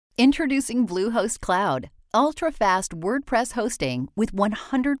Introducing Bluehost Cloud, ultra-fast WordPress hosting with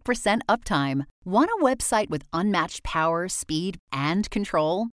 100% uptime. Want a website with unmatched power, speed, and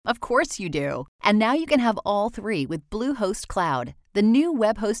control? Of course you do. And now you can have all three with Bluehost Cloud, the new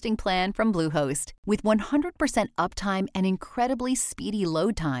web hosting plan from Bluehost. With 100% uptime and incredibly speedy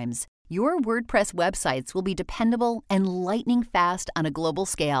load times, your WordPress websites will be dependable and lightning fast on a global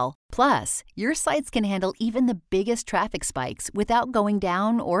scale. Plus, your sites can handle even the biggest traffic spikes without going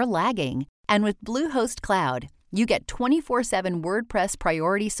down or lagging. And with Bluehost Cloud, you get 24/7 WordPress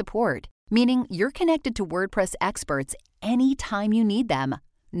priority support, meaning you're connected to WordPress experts anytime you need them.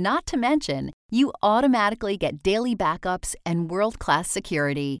 Not to mention, you automatically get daily backups and world-class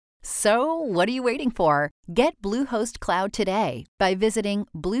security. So, what are you waiting for? Get Bluehost Cloud today by visiting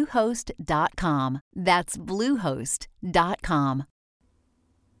Bluehost.com. That's Bluehost.com.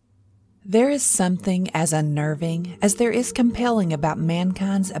 There is something as unnerving as there is compelling about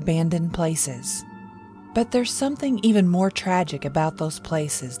mankind's abandoned places. But there's something even more tragic about those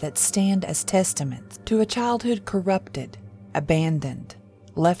places that stand as testaments to a childhood corrupted, abandoned,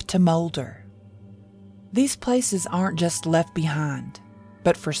 left to molder. These places aren't just left behind,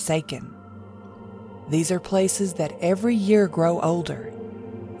 but forsaken. These are places that every year grow older,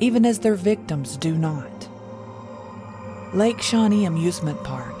 even as their victims do not. Lake Shawnee Amusement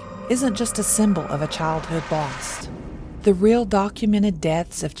Park isn't just a symbol of a childhood lost. The real documented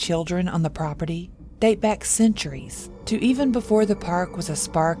deaths of children on the property date back centuries to even before the park was a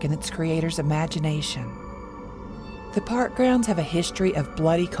spark in its creator's imagination. The park grounds have a history of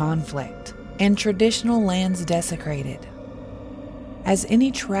bloody conflict and traditional lands desecrated. As any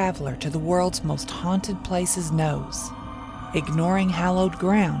traveler to the world's most haunted places knows, ignoring hallowed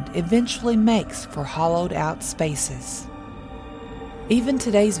ground eventually makes for hollowed-out spaces. Even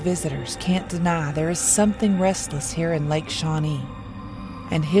today's visitors can't deny there is something restless here in Lake Shawnee,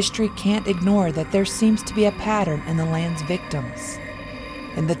 and history can't ignore that there seems to be a pattern in the land's victims,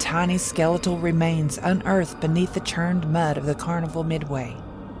 in the tiny skeletal remains unearthed beneath the churned mud of the Carnival Midway,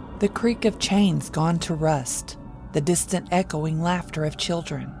 the creak of chains gone to rust, the distant echoing laughter of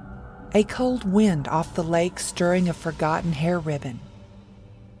children, a cold wind off the lake stirring a forgotten hair ribbon.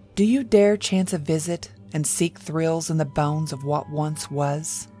 Do you dare chance a visit and seek thrills in the bones of what once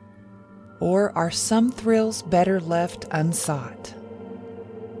was? Or are some thrills better left unsought?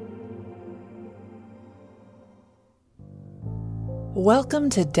 Welcome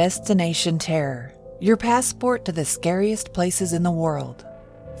to Destination Terror, your passport to the scariest places in the world.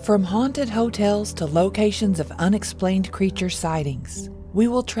 From haunted hotels to locations of unexplained creature sightings, we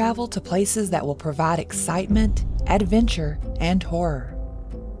will travel to places that will provide excitement, adventure, and horror.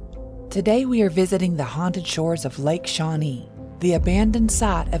 Today we are visiting the haunted shores of Lake Shawnee, the abandoned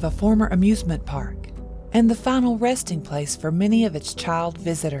site of a former amusement park, and the final resting place for many of its child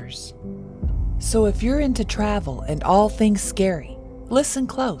visitors. So if you're into travel and all things scary, listen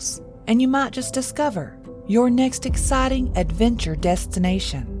close, and you might just discover your next exciting adventure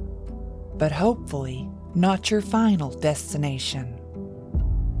destination. But hopefully, not your final destination.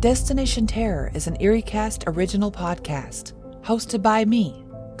 Destination Terror is an EerieCast original podcast, hosted by me,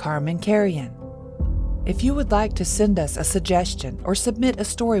 Carmen Carrion. If you would like to send us a suggestion or submit a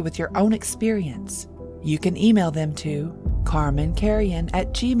story with your own experience, you can email them to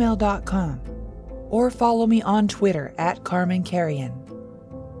carmencarrion@gmail.com or follow me on Twitter @CarmenCarrion.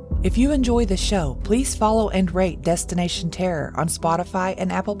 If you enjoy the show, please follow and rate Destination Terror on Spotify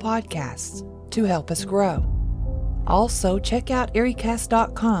and Apple Podcasts to help us grow. Also, check out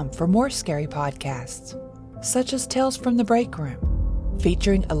EerieCast.com for more scary podcasts, such as Tales from the Break Room,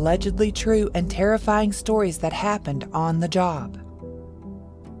 featuring allegedly true and terrifying stories that happened on the job.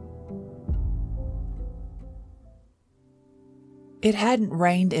 It hadn't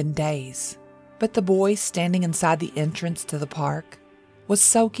rained in days, but the boy standing inside the entrance to the park was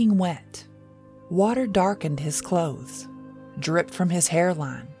soaking wet. Water darkened his clothes, dripped from his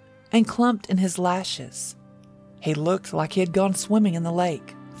hairline, and clumped in his lashes. He looked like he had gone swimming in the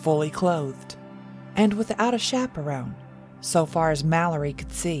lake, fully clothed, and without a chaperone, so far as Mallory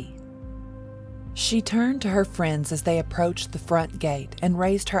could see. She turned to her friends as they approached the front gate and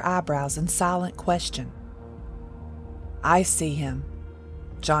raised her eyebrows in silent question. "I see him,"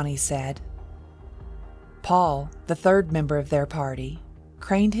 Johnny said. Paul, the third member of their party,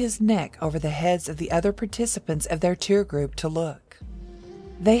 craned his neck over the heads of the other participants of their tour group to look.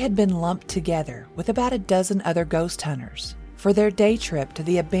 They had been lumped together with about a dozen other ghost hunters for their day trip to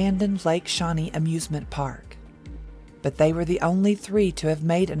the abandoned Lake Shawnee Amusement Park. But they were the only three to have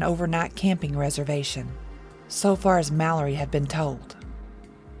made an overnight camping reservation, so far as Mallory had been told.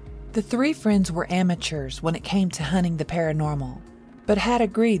 The three friends were amateurs when it came to hunting the paranormal, but had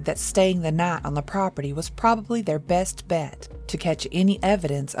agreed that staying the night on the property was probably their best bet to catch any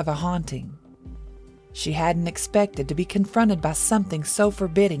evidence of a haunting. She hadn't expected to be confronted by something so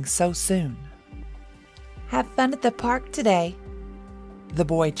forbidding so soon. "Have fun at the park today," the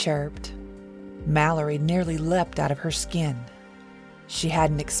boy chirped. Mallory nearly leapt out of her skin. She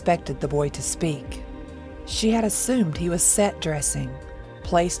hadn't expected the boy to speak. She had assumed he was set dressing,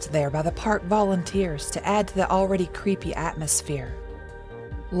 placed there by the park volunteers to add to the already creepy atmosphere.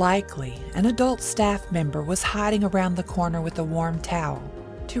 Likely, an adult staff member was hiding around the corner with a warm towel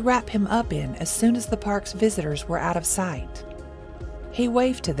to wrap him up in as soon as the park's visitors were out of sight. He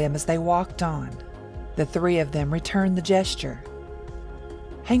waved to them as they walked on. The three of them returned the gesture.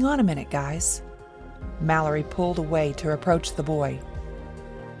 "Hang on a minute, guys." Mallory pulled away to approach the boy.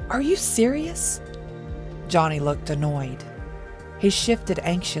 "Are you serious?" Johnny looked annoyed. He shifted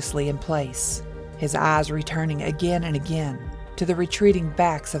anxiously in place, his eyes returning again and again to the retreating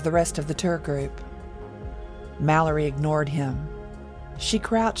backs of the rest of the tour group. Mallory ignored him. She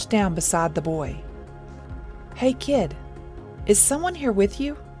crouched down beside the boy. "Hey kid, is someone here with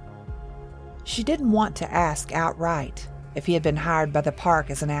you?" She didn't want to ask outright if he had been hired by the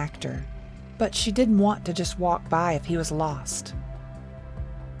park as an actor, but she didn't want to just walk by if he was lost.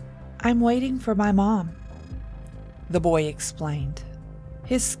 "I'm waiting for my mom," the boy explained.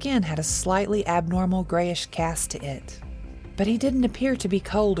 His skin had a slightly abnormal grayish cast to it, but he didn't appear to be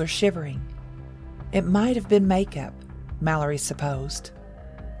cold or shivering. It might have been makeup, Mallory supposed.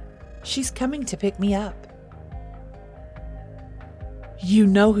 "She's coming to pick me up." "You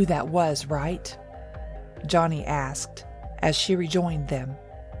know who that was, right?" Johnny asked as she rejoined them.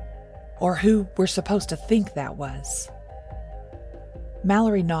 "Or who we're supposed to think that was?"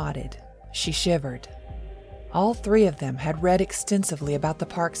 Mallory nodded. She shivered. All three of them had read extensively about the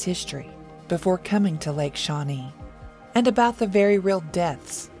park's history before coming to Lake Shawnee, and about the very real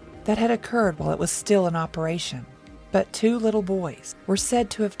deaths that had occurred while it was still in operation. But 2 little boys were said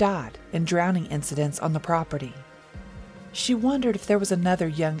to have died in drowning incidents on the property. She wondered if there was another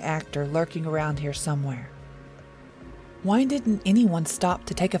young actor lurking around here somewhere. Why didn't anyone stop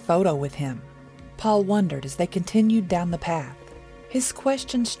to take a photo with him? Paul wondered as they continued down the path. His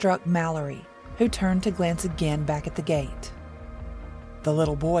question struck Mallory, who turned to glance again back at the gate. The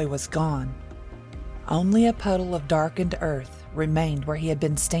little boy was gone. Only a puddle of darkened earth remained where he had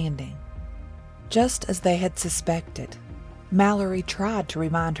been standing. Just as they had suspected, Mallory tried to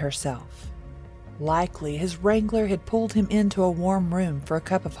remind herself. Likely his wrangler had pulled him into a warm room for a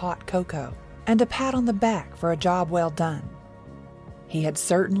cup of hot cocoa and a pat on the back for a job well done. He had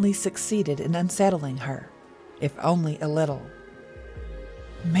certainly succeeded in unsettling her, if only a little.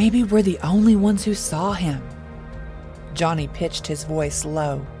 Maybe we're the only ones who saw him. Johnny pitched his voice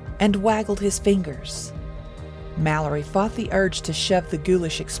low and waggled his fingers. Mallory fought the urge to shove the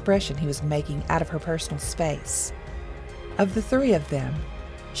ghoulish expression he was making out of her personal space. Of the 3 of them,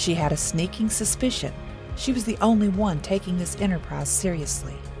 she had a sneaking suspicion she was the only one taking this enterprise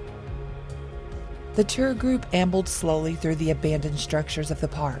seriously. The tour group ambled slowly through the abandoned structures of the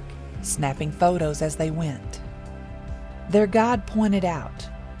park, snapping photos as they went. Their guide pointed out,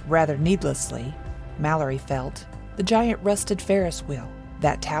 rather needlessly, Mallory felt, the giant rusted Ferris wheel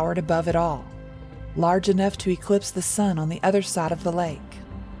that towered above it all, large enough to eclipse the sun on the other side of the lake.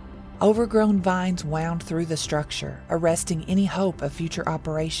 Overgrown vines wound through the structure, arresting any hope of future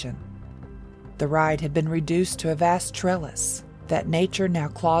operation. The ride had been reduced to a vast trellis that nature now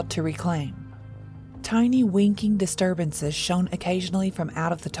clawed to reclaim. Tiny winking disturbances shone occasionally from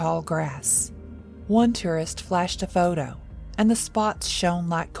out of the tall grass. One tourist flashed a photo, and the spots shone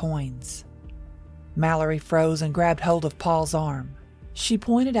like coins. Mallory froze and grabbed hold of Paul's arm. She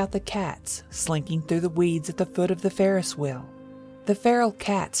pointed out the cats slinking through the weeds at the foot of the Ferris wheel. The feral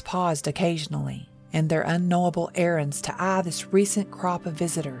cats paused occasionally in their unknowable errands to eye this recent crop of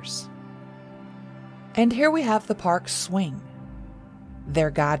visitors. And here we have the park's swing. Their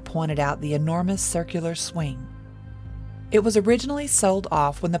guide pointed out the enormous circular swing. It was originally sold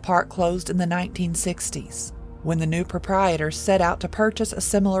off when the park closed in the 1960s, when the new proprietors set out to purchase a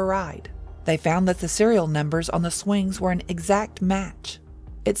similar ride. They found that the serial numbers on the swings were an exact match.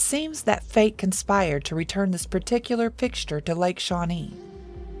 It seems that fate conspired to return this particular fixture to Lake Shawnee.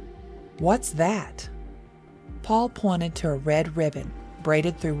 What's that? Paul pointed to a red ribbon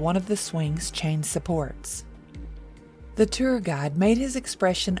braided through one of the swing's chain supports. The tour guide made his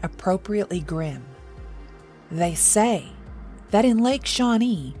expression appropriately grim. They say that in Lake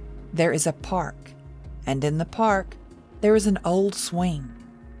Shawnee there is a park, and in the park there is an old swing.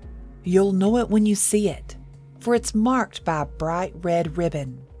 You'll know it when you see it, for it's marked by a bright red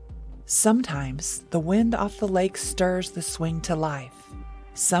ribbon. Sometimes the wind off the lake stirs the swing to life,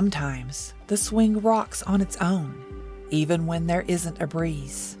 Sometimes the swing rocks on its own, even when there isn't a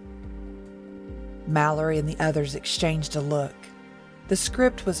breeze. Mallory and the others exchanged a look. The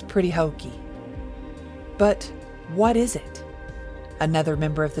script was pretty hokey. But what is it? Another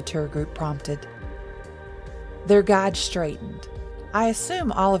member of the tour group prompted. Their guide straightened. I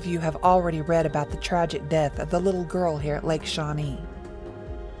assume all of you have already read about the tragic death of the little girl here at Lake Shawnee.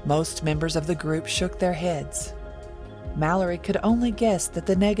 Most members of the group shook their heads. Mallory could only guess that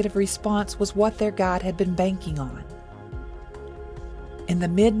the negative response was what their guide had been banking on. In the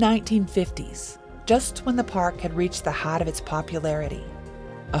mid-1950s, just when the park had reached the height of its popularity,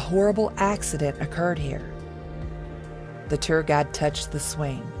 a horrible accident occurred here. The tour guide touched the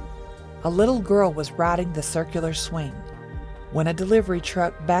swing. A little girl was riding the circular swing when a delivery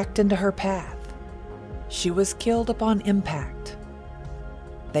truck backed into her path. She was killed upon impact.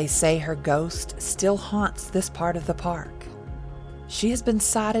 They say her ghost still haunts this part of the park. She has been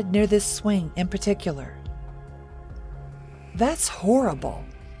sighted near this swing in particular. That's horrible,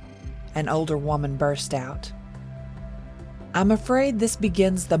 an older woman burst out. I'm afraid this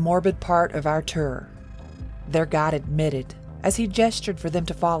begins the morbid part of our tour, their guide admitted as he gestured for them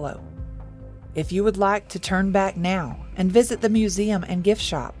to follow. If you would like to turn back now and visit the museum and gift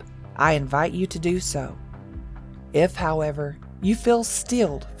shop, I invite you to do so. If, however, you feel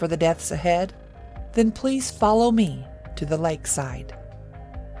stilled for the deaths ahead, then please follow me to the lakeside.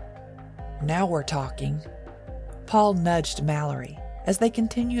 Now we're talking. Paul nudged Mallory as they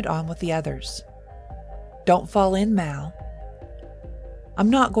continued on with the others. Don't fall in, Mal. I'm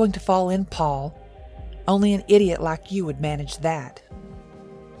not going to fall in, Paul. Only an idiot like you would manage that.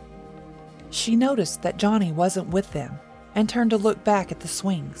 She noticed that Johnny wasn't with them and turned to look back at the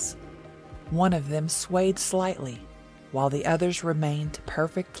swings. One of them swayed slightly, while the others remained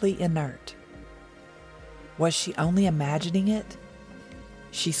perfectly inert. Was she only imagining it?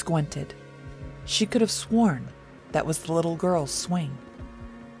 She squinted. She could have sworn that was the little girl's swing.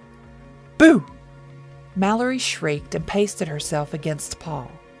 Boo! Mallory shrieked and pasted herself against Paul.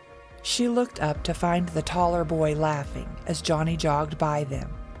 She looked up to find the taller boy laughing as Johnny jogged by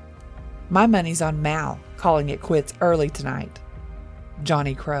them. My money's on Mal calling it quits early tonight,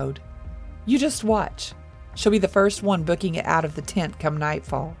 Johnny crowed. You just watch. She'll be the first one booking it out of the tent come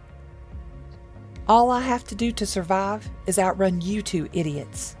nightfall. All I have to do to survive is outrun you two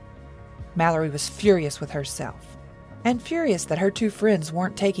idiots. Mallory was furious with herself, and furious that her two friends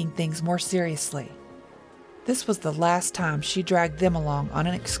weren't taking things more seriously. This was the last time she dragged them along on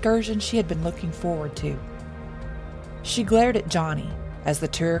an excursion she had been looking forward to. She glared at Johnny as the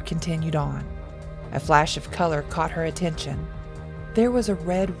tour continued on. A flash of color caught her attention. There was a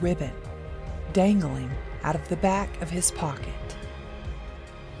red ribbon dangling out of the back of his pocket.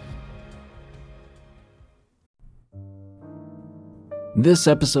 This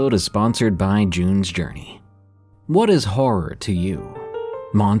episode is sponsored by June's Journey. What is horror to you?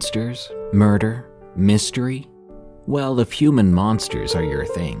 Monsters? Murder? Mystery? Well, if human monsters are your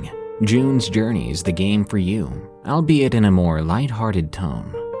thing, June's Journey is the game for you, albeit in a more lighthearted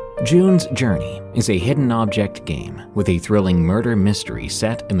tone. June's Journey is a hidden object game with a thrilling murder mystery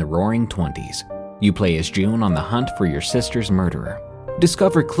set in the roaring 20s. You play as June on the hunt for your sister's murderer.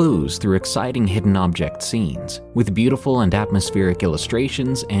 Discover clues through exciting hidden object scenes with beautiful and atmospheric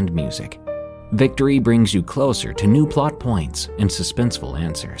illustrations and music. Victory brings you closer to new plot points and suspenseful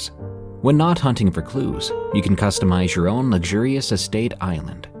answers. When not hunting for clues, you can customize your own luxurious estate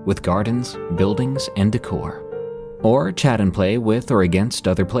island with gardens, buildings, and decor. Or chat and play with or against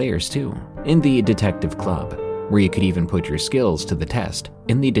other players too, in the Detective Club, where you could even put your skills to the test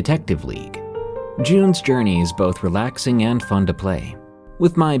in the Detective League. June's Journey is both relaxing and fun to play.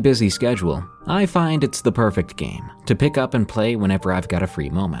 With my busy schedule, I find it's the perfect game to pick up and play whenever I've got a free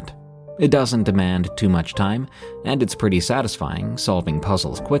moment. It doesn't demand too much time, and it's pretty satisfying solving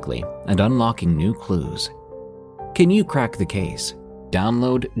puzzles quickly and unlocking new clues. Can you crack the case?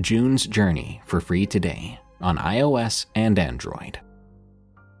 Download June's Journey for free today on iOS and Android.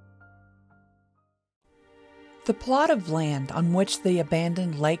 The plot of land on which the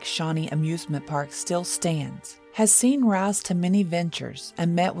abandoned Lake Shawnee Amusement Park still stands has seen rise to many ventures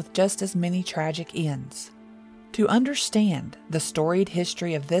and met with just as many tragic ends. To understand the storied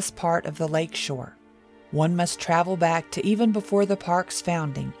history of this part of the lakeshore, one must travel back to even before the park's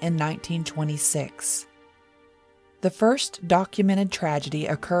founding in 1926. The first documented tragedy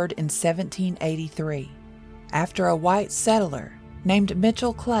occurred in 1783, after a white settler named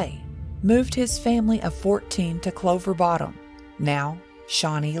Mitchell Clay moved his family of 14 to Clover Bottom, now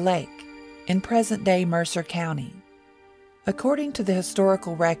Shawnee Lake, in present-day Mercer County. According to the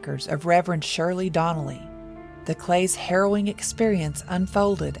historical records of Reverend Shirley Donnelly, the Clay's harrowing experience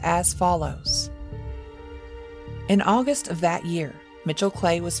unfolded as follows. In August of that year, Mitchell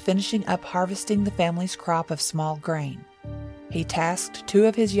Clay was finishing up harvesting the family's crop of small grain. He tasked 2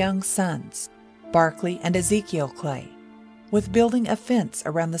 of his young sons, Barclay and Ezekiel Clay, with building a fence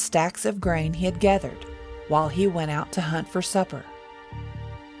around the stacks of grain he had gathered while he went out to hunt for supper.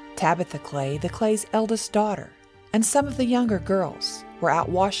 Tabitha Clay, the Clay's eldest daughter, and some of the younger girls were out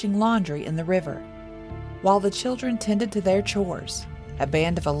washing laundry in the river. While the children tended to their chores, a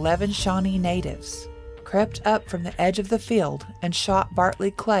band of 11 Shawnee natives crept up from the edge of the field and shot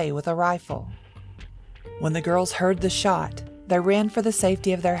Barclay Clay with a rifle. When the girls heard the shot, they ran for the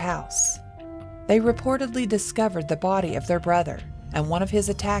safety of their house. They reportedly discovered the body of their brother and one of his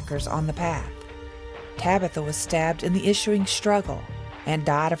attackers on the path. Tabitha was stabbed in the ensuing struggle and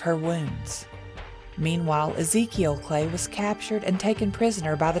died of her wounds. Meanwhile, Ezekiel Clay was captured and taken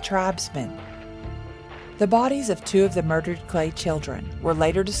prisoner by the tribesmen. The bodies of 2 of the murdered Clay children were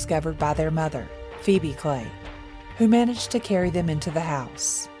later discovered by their mother, Phoebe Clay, who managed to carry them into the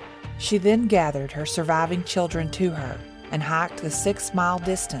house. She then gathered her surviving children to her and hiked the 6-mile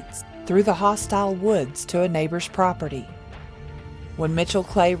distance through the hostile woods to a neighbor's property. When Mitchell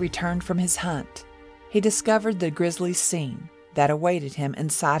Clay returned from his hunt, he discovered the grisly scene that awaited him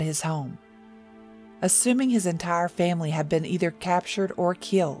inside his home. Assuming his entire family had been either captured or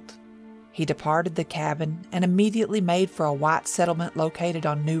killed, he departed the cabin and immediately made for a white settlement located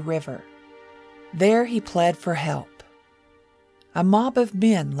on New River. There he pled for help. A mob of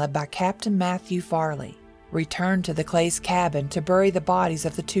men led by Captain Matthew Farley returned to the Clay's cabin to bury the bodies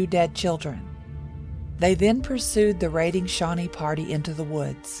of the 2 dead children. They then pursued the raiding Shawnee party into the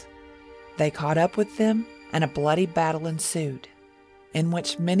woods. They caught up with them, and a bloody battle ensued, in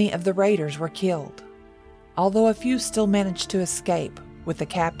which many of the raiders were killed, although a few still managed to escape with the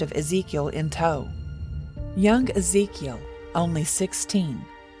captive Ezekiel in tow. Young Ezekiel, only 16,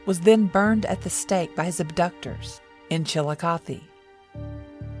 was then burned at the stake by his abductors in Chillicothe.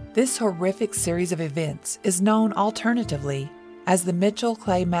 This horrific series of events is known alternatively as the Mitchell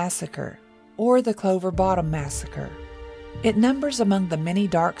Clay Massacre or the Clover Bottom Massacre. It numbers among the many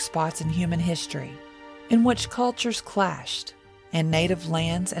dark spots in human history in which cultures clashed and native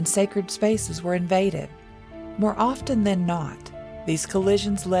lands and sacred spaces were invaded. More often than not, these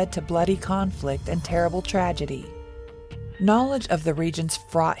collisions led to bloody conflict and terrible tragedy. Knowledge of the region's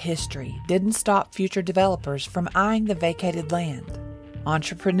fraught history didn't stop future developers from eyeing the vacated land.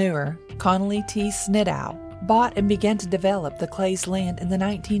 Entrepreneur Connolly T. Snidow bought and began to develop the Clay's land in the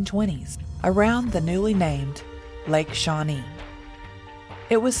 1920s around the newly named Lake Shawnee.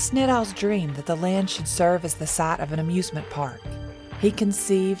 It was Snidow's dream that the land should serve as the site of an amusement park. He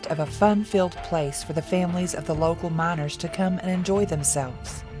conceived of a fun-filled place for the families of the local miners to come and enjoy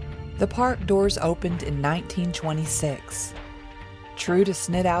themselves. The park doors opened in 1926. True to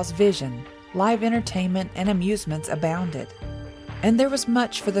Snidow's vision, live entertainment and amusements abounded, and there was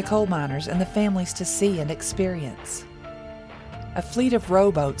much for the coal miners and the families to see and experience. A fleet of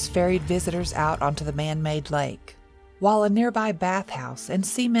rowboats ferried visitors out onto the man-made lake, while a nearby bathhouse and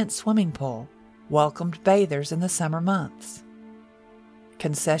cement swimming pool welcomed bathers in the summer months.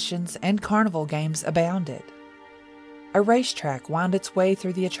 Concessions and carnival games abounded. A racetrack wound its way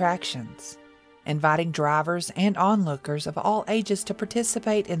through the attractions, inviting drivers and onlookers of all ages to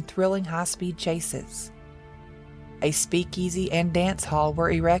participate in thrilling high-speed chases. A speakeasy and dance hall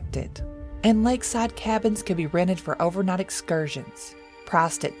were erected, and lakeside cabins could be rented for overnight excursions,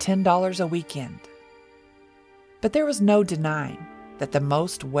 priced at $10 a weekend. But there was no denying that the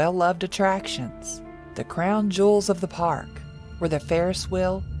most well-loved attractions, the crown jewels of the park, were the Ferris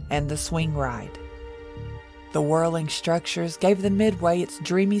wheel and the swing ride. The whirling structures gave the Midway its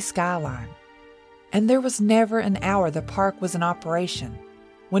dreamy skyline, and there was never an hour the park was in operation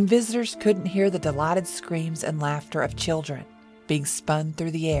when visitors couldn't hear the delighted screams and laughter of children being spun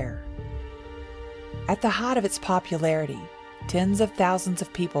through the air. At the height of its popularity, tens of thousands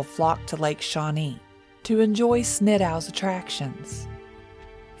of people flocked to Lake Shawnee to enjoy Snidow's attractions.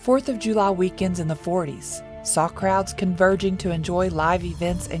 4th of July weekends in the 40s saw crowds converging to enjoy live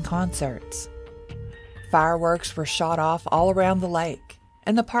events and concerts. Fireworks were shot off all around the lake,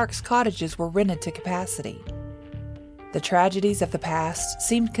 and the park's cottages were rented to capacity. The tragedies of the past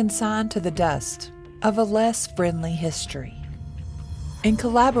seemed consigned to the dust of a less friendly history. In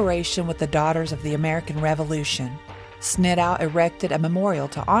collaboration with the Daughters of the American Revolution, Snidow erected a memorial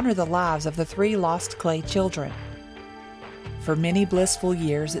to honor the lives of the 3 lost Clay children. For many blissful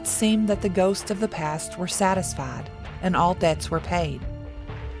years, it seemed that the ghosts of the past were satisfied and all debts were paid.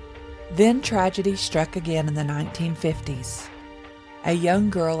 Then tragedy struck again in the 1950s. A young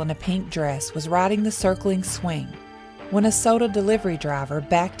girl in a pink dress was riding the circling swing when a soda delivery driver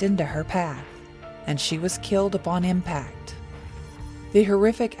backed into her path, and she was killed upon impact. The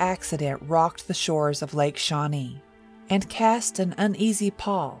horrific accident rocked the shores of Lake Shawnee and cast an uneasy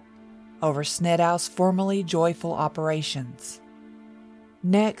pall over Snedow's formerly joyful operations.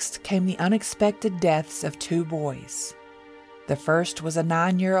 Next came the unexpected deaths of 2 boys. The first was a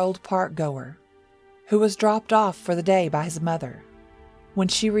 9-year-old park-goer who was dropped off for the day by his mother. When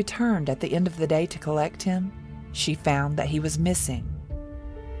she returned at the end of the day to collect him, she found that he was missing.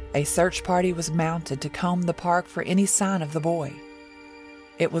 A search party was mounted to comb the park for any sign of the boy.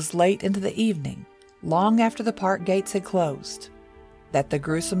 It was late into the evening, long after the park gates had closed, that the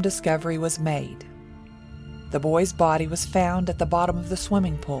gruesome discovery was made. The boy's body was found at the bottom of the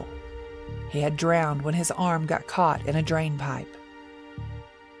swimming pool. He had drowned when his arm got caught in a drain pipe.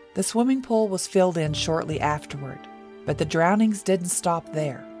 The swimming pool was filled in shortly afterward, but the drownings didn't stop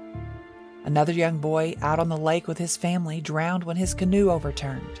there. Another young boy out on the lake with his family drowned when his canoe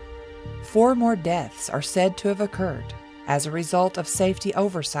overturned. 4 more deaths are said to have occurred as a result of safety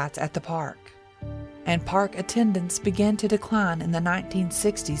oversights at the park, and park attendance began to decline in the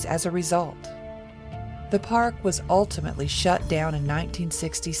 1960s as a result. The park was ultimately shut down in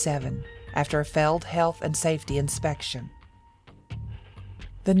 1967 after a failed health and safety inspection.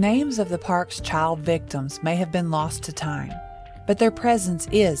 The names of the park's child victims may have been lost to time, but their presence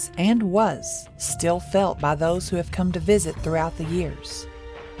is and was still felt by those who have come to visit throughout the years.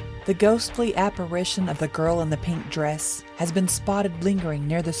 The ghostly apparition of the girl in the pink dress has been spotted lingering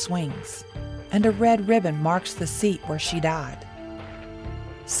near the swings, and a red ribbon marks the seat where she died.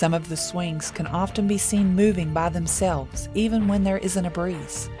 Some of the swings can often be seen moving by themselves even when there isn't a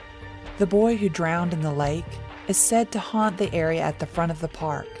breeze. The boy who drowned in the lake is said to haunt the area at the front of the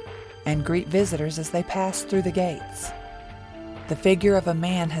park and greet visitors as they pass through the gates. The figure of a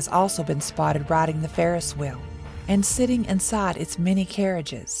man has also been spotted riding the Ferris wheel and sitting inside its many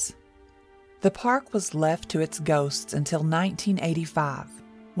carriages. The park was left to its ghosts until 1985,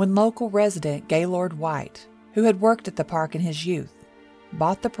 when local resident Gaylord White, who had worked at the park in his youth,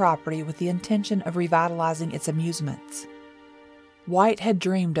 bought the property with the intention of revitalizing its amusements. White had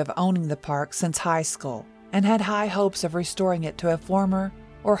dreamed of owning the park since high school and had high hopes of restoring it to a former,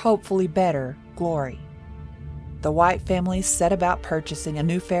 or hopefully better, glory. The White family set about purchasing a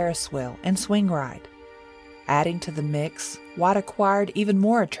new Ferris wheel and swing ride. Adding to the mix, White acquired even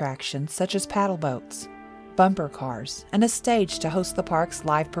more attractions such as paddle boats, bumper cars, and a stage to host the park's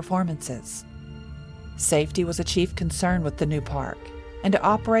live performances. Safety was a chief concern with the new park, and it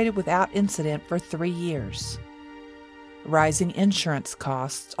operated without incident for 3 years. Rising insurance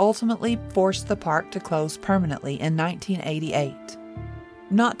costs ultimately forced the park to close permanently in 1988.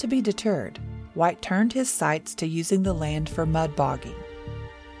 Not to be deterred, White turned his sights to using the land for mud bogging.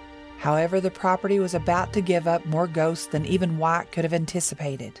 However, the property was about to give up more ghosts than even White could have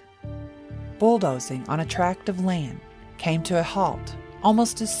anticipated. Bulldozing on a tract of land came to a halt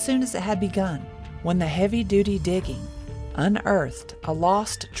almost as soon as it had begun, when the heavy-duty digging unearthed a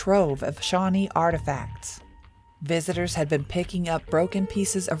lost trove of Shawnee artifacts. Visitors had been picking up broken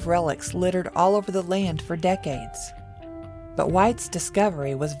pieces of relics littered all over the land for decades. But White's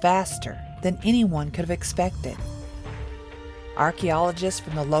discovery was vaster than anyone could have expected. Archaeologists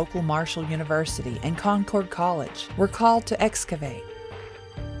from the local Marshall University and Concord College were called to excavate.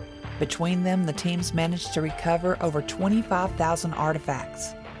 Between them, the teams managed to recover over 25,000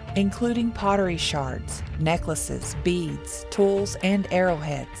 artifacts, including pottery shards, necklaces, beads, tools, and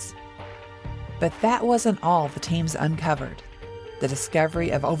arrowheads. But that wasn't all the teams uncovered. The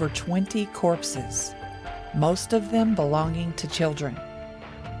discovery of over 20 corpses, most of them belonging to children,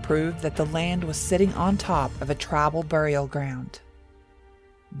 proved that the land was sitting on top of a tribal burial ground.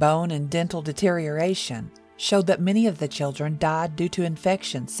 Bone and dental deterioration showed that many of the children died due to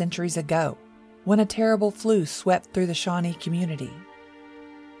infection centuries ago, when a terrible flu swept through the Shawnee community.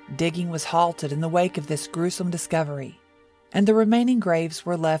 Digging was halted in the wake of this gruesome discovery, and the remaining graves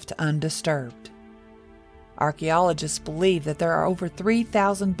were left undisturbed. Archaeologists believe that there are over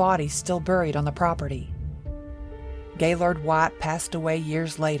 3,000 bodies still buried on the property. Gaylord White passed away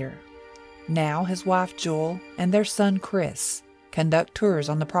years later. Now his wife Jewel and their son Chris conduct tours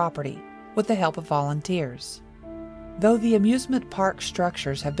on the property with the help of volunteers. Though the amusement park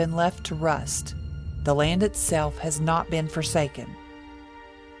structures have been left to rust, the land itself has not been forsaken.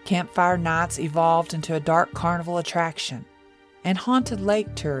 Campfire nights evolved into a dark carnival attraction, and haunted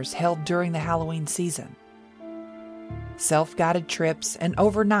lake tours held during the Halloween season. Self-guided trips and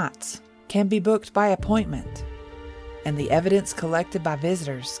overnights can be booked by appointment, and the evidence collected by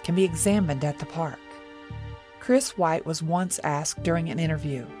visitors can be examined at the park. Chris White was once asked during an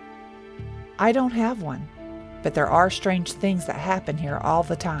interview, "I don't have one, but there are strange things that happen here all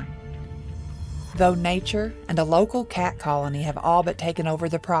the time." Though nature and a local cat colony have all but taken over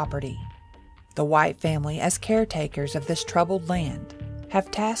the property, the White family, as caretakers of this troubled land, have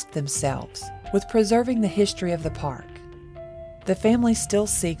tasked themselves with preserving the history of the park. The family still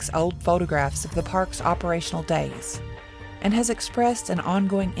seeks old photographs of the park's operational days and has expressed an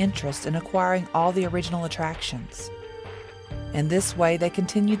ongoing interest in acquiring all the original attractions. In this way, they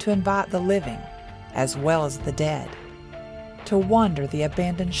continue to invite the living, as well as the dead, to wander the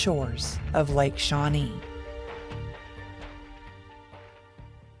abandoned shores of Lake Shawnee.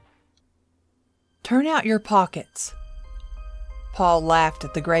 "Turn out your pockets." Paul laughed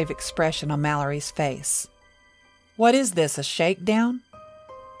at the grave expression on Mallory's face. "What is this, a shakedown?"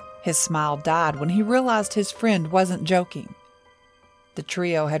 His smile died when he realized his friend wasn't joking. The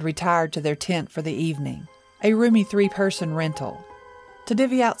trio had retired to their tent for the evening, a roomy 3-person rental, to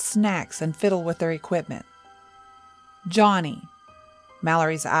divvy out snacks and fiddle with their equipment. "Johnny,"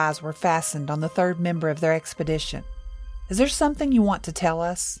 Mallory's eyes were fastened on the third member of their expedition, "is there something you want to tell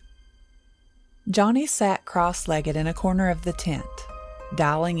us?" Johnny sat cross-legged in a corner of the tent,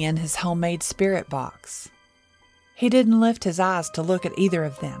 dialing in his homemade spirit box. He didn't lift his eyes to look at either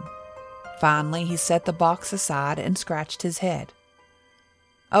of them. Finally, he set the box aside and scratched his head.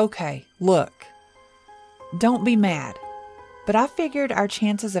 "Okay, look. Don't be mad, but I figured our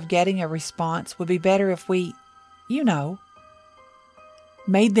chances of getting a response would be better if we,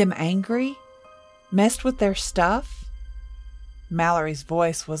 made them angry? Messed with their stuff?" Mallory's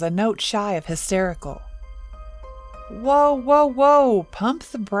voice was a note shy of hysterical. Whoa, pump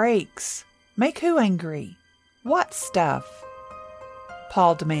the brakes. Make who angry? What stuff?"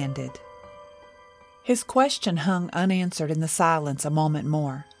 Paul demanded. His question hung unanswered in the silence a moment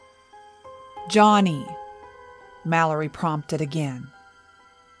more. "Johnny," Mallory prompted again.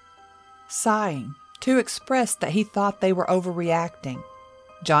 Sighing, to express that he thought they were overreacting,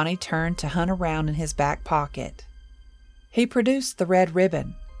 Johnny turned to hunt around in his back pocket. He produced the red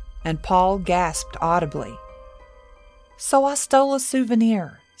ribbon, and Paul gasped audibly. "So I stole a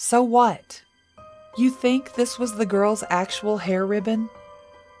souvenir. So what? You think this was the girl's actual hair ribbon?"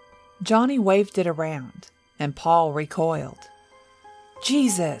 Johnny waved it around, and Paul recoiled.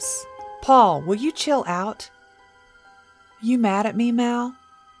 "Jesus! Paul, will you chill out?" "You mad at me, Mal?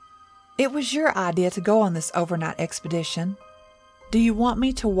 It was your idea to go on this overnight expedition. Do you want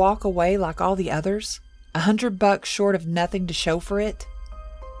me to walk away like all the others, $100 short of nothing to show for it?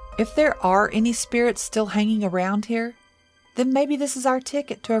 If there are any spirits still hanging around here, then maybe this is our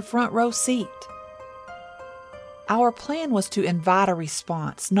ticket to a front row seat." "Our plan was to invite a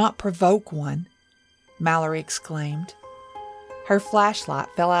response, not provoke one," Mallory exclaimed. Her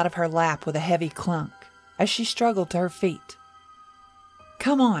flashlight fell out of her lap with a heavy clunk as she struggled to her feet.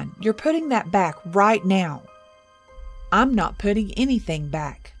 "Come on, you're putting that back right now." "I'm not putting anything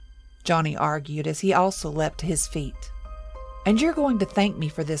back," Johnny argued as he also leapt to his feet. "And you're going to thank me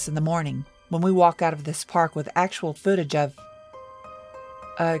for this in the morning when we walk out of this park with actual footage of...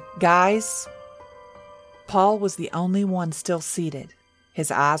 guys?" Paul was the only one still seated. His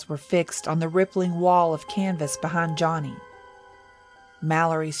eyes were fixed on the rippling wall of canvas behind Johnny.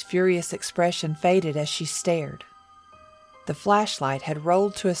 Mallory's furious expression faded as she stared. The flashlight had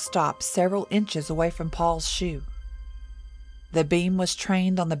rolled to a stop several inches away from Paul's shoe. The beam was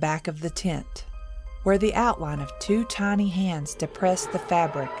trained on the back of the tent, where the outline of 2 tiny hands depressed the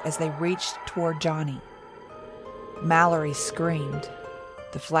fabric as they reached toward Johnny. Mallory screamed.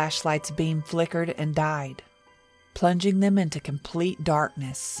 The flashlight's beam flickered and died, plunging them into complete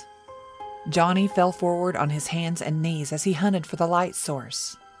darkness. Johnny fell forward on his hands and knees as he hunted for the light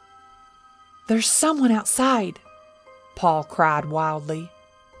source. "There's someone outside!" Paul cried wildly.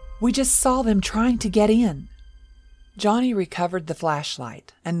 "We just saw them trying to get in." Johnny recovered the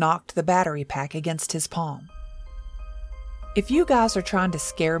flashlight and knocked the battery pack against his palm. "If you guys are trying to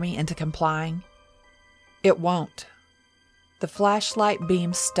scare me into complying, it won't." The flashlight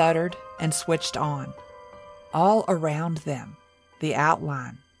beam stuttered and switched on. All around them, the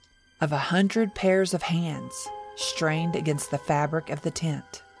outline of 100 pairs of hands strained against the fabric of the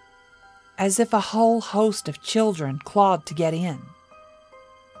tent, as if a whole host of children clawed to get in.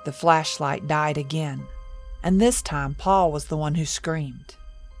 The flashlight died again, and this time Paul was the one who screamed.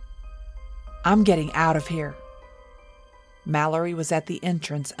 "I'm getting out of here." Mallory was at the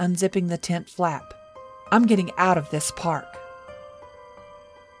entrance unzipping the tent flap. "I'm getting out of this park."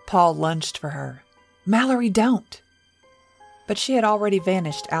 Paul lunged for her. "Mallory, don't!" But she had already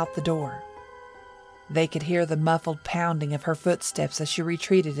vanished out the door. They could hear the muffled pounding of her footsteps as she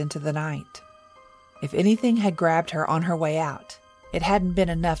retreated into the night. If anything had grabbed her on her way out, it hadn't been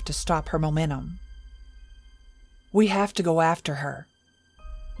enough to stop her momentum. "We have to go after her."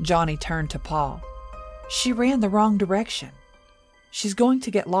 Johnny turned to Paul. "She ran the wrong direction. She's going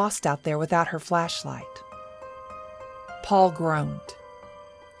to get lost out there without her flashlight." Paul groaned.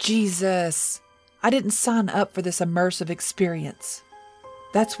 "Jesus, I didn't sign up for this immersive experience.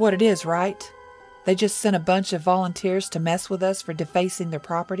 That's what it is, right? They just sent a bunch of volunteers to mess with us for defacing their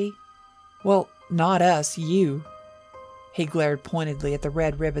property? Well, not us, you." He glared pointedly at the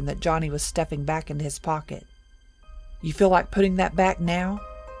red ribbon that Johnny was stuffing back into his pocket. "You feel like putting that back now?"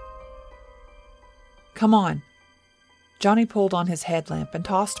 "Come on." Johnny pulled on his headlamp and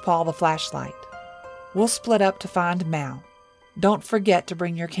tossed Paul the flashlight. "We'll split up to find Mal. Don't forget to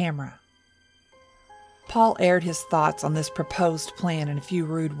bring your camera." Paul aired his thoughts on this proposed plan in a few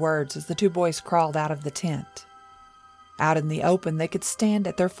rude words as the two boys crawled out of the tent. Out in the open, they could stand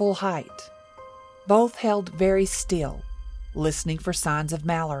at their full height. Both held very still, listening for signs of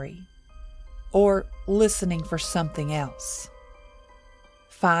Mallory. Or listening for something else.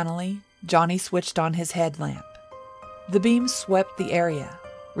 Finally, Johnny switched on his headlamp. The beam swept the area,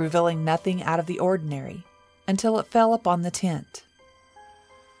 revealing nothing out of the ordinary, until it fell upon the tent.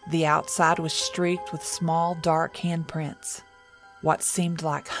 The outside was streaked with small, dark handprints, what seemed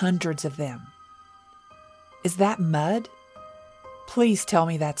like hundreds of them. "Is that mud? Please tell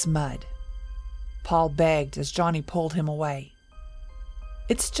me that's mud," Paul begged as Johnny pulled him away.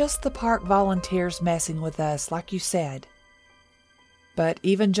 "It's just the park volunteers messing with us, like you said." But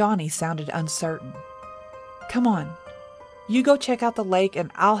even Johnny sounded uncertain. "Come on, you go check out the lake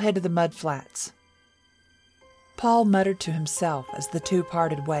and I'll head to the mud flats." Paul muttered to himself as the two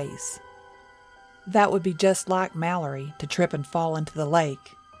parted ways. "That would be just like Mallory to trip and fall into the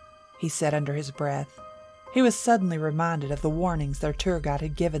lake," he said under his breath. He was suddenly reminded of the warnings their tour guide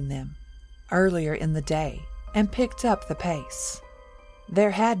had given them earlier in the day and picked up the pace.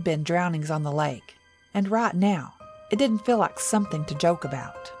 There had been drownings on the lake, and right now it didn't feel like something to joke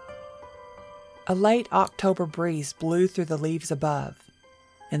about. A late October breeze blew through the leaves above.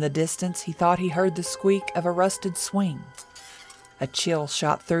 In the distance, he thought he heard the squeak of a rusted swing. A chill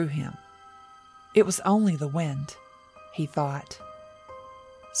shot through him. It was only the wind, he thought.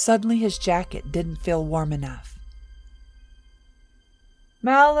 Suddenly his jacket didn't feel warm enough.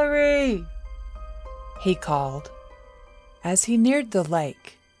 "Mallory!" he called. As he neared the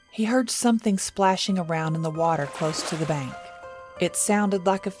lake, he heard something splashing around in the water close to the bank. It sounded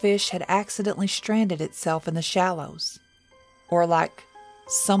like a fish had accidentally stranded itself in the shallows, or like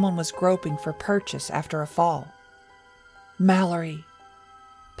someone was groping for purchase after a fall. "Mallory!"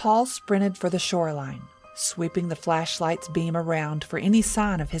 Paul sprinted for the shoreline, sweeping the flashlight's beam around for any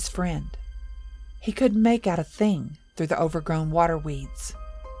sign of his friend. He couldn't make out a thing through the overgrown water weeds.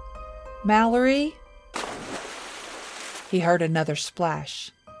 "Mallory?" He heard another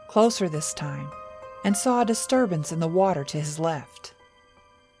splash, closer this time, and saw a disturbance in the water to his left.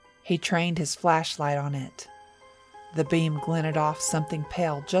 He trained his flashlight on it. The beam glinted off something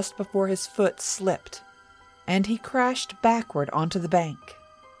pale just before his foot slipped, and he crashed backward onto the bank.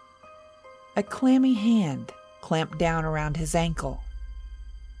 A clammy hand clamped down around his ankle.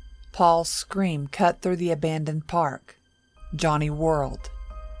 Paul's scream cut through the abandoned park. Johnny whirled.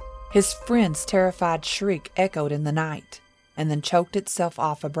 His friend's terrified shriek echoed in the night, and then choked itself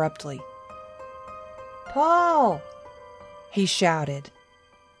off abruptly. "Paul!" he shouted.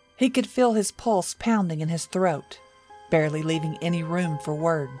 He could feel his pulse pounding in his throat, barely leaving any room for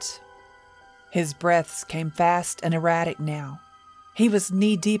words. His breaths came fast and erratic now. He was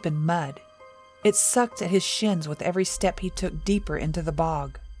knee-deep in mud. It sucked at his shins with every step he took deeper into the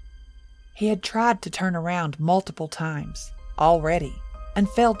bog. He had tried to turn around multiple times, already, and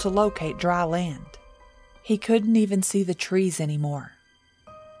failed to locate dry land. He couldn't even see the trees anymore.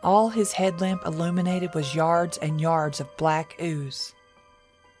 All his headlamp illuminated was yards and yards of black ooze.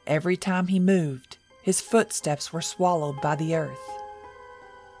 Every time he moved, his footsteps were swallowed by the earth.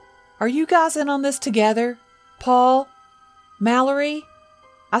 "Are you guys in on this together? Paul? Mallory?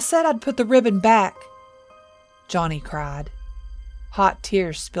 I said I'd put the ribbon back," Johnny cried. Hot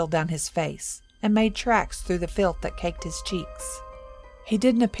tears spilled down his face and made tracks through the filth that caked his cheeks. He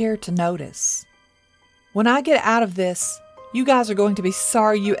didn't appear to notice. "When I get out of this, you guys are going to be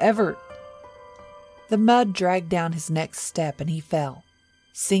sorry you ever—" The mud dragged down his next step and he fell,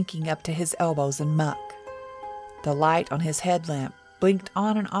 sinking up to his elbows in muck. The light on his headlamp blinked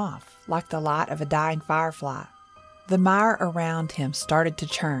on and off like the light of a dying firefly. The mire around him started to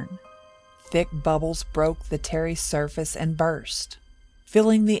churn. Thick bubbles broke the tarry surface and burst,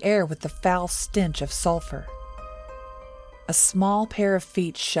 filling the air with the foul stench of sulfur. A small pair of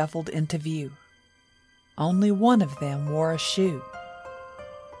feet shuffled into view. Only one of them wore a shoe.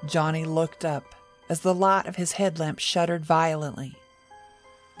 Johnny looked up as the light of his headlamp shuddered violently.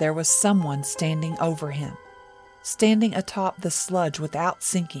 There was someone standing over him, standing atop the sludge without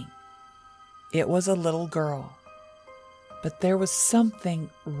sinking. It was a little girl. But there was something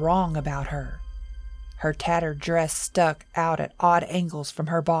wrong about her. Her tattered dress stuck out at odd angles from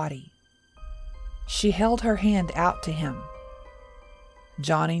her body. She held her hand out to him.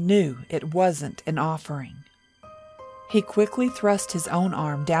 Johnny knew it wasn't an offering. He quickly thrust his own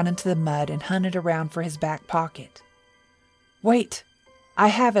arm down into the mud and hunted around for his back pocket. "Wait! I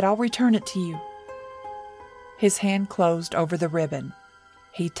have it. I'll return it to you." His hand closed over the ribbon.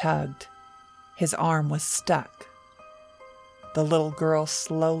 He tugged. His arm was stuck. The little girl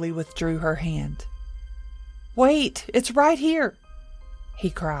slowly withdrew her hand. "Wait! It's right here!" he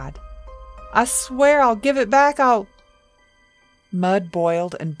cried. "I swear I'll give it back. Mud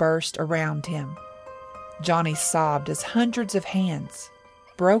boiled and burst around him. Johnny sobbed as hundreds of hands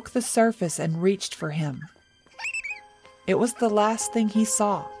broke the surface and reached for him. It was the last thing he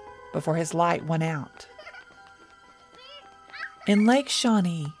saw before his light went out. In Lake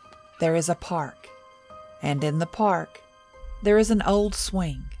Shawnee, there is a park, and in the park, there is an old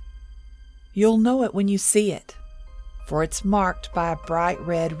swing. You'll know it when you see it, for it's marked by a bright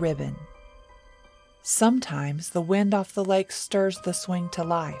red ribbon. Sometimes the wind off the lake stirs the swing to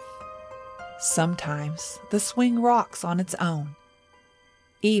life. Sometimes the swing rocks on its own,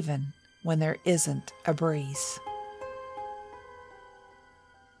 even when there isn't a breeze.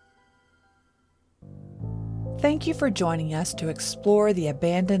 Thank you for joining us to explore the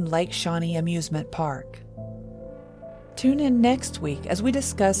abandoned Lake Shawnee Amusement Park. Tune in next week as we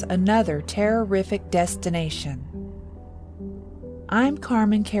discuss another terrorific destination. I'm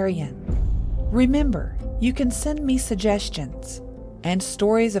Carmen Carrion. Remember, you can send me suggestions and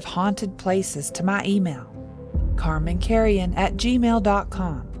stories of haunted places to my email,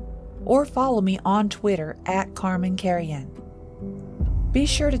 carmencarrion@gmail.com, or follow me on Twitter @CarmenCarrion. Be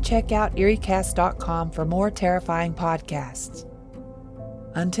sure to check out EerieCast.com for more terrifying podcasts.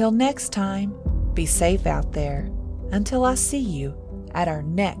 Until next time, be safe out there until I see you at our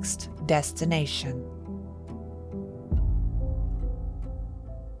next destination.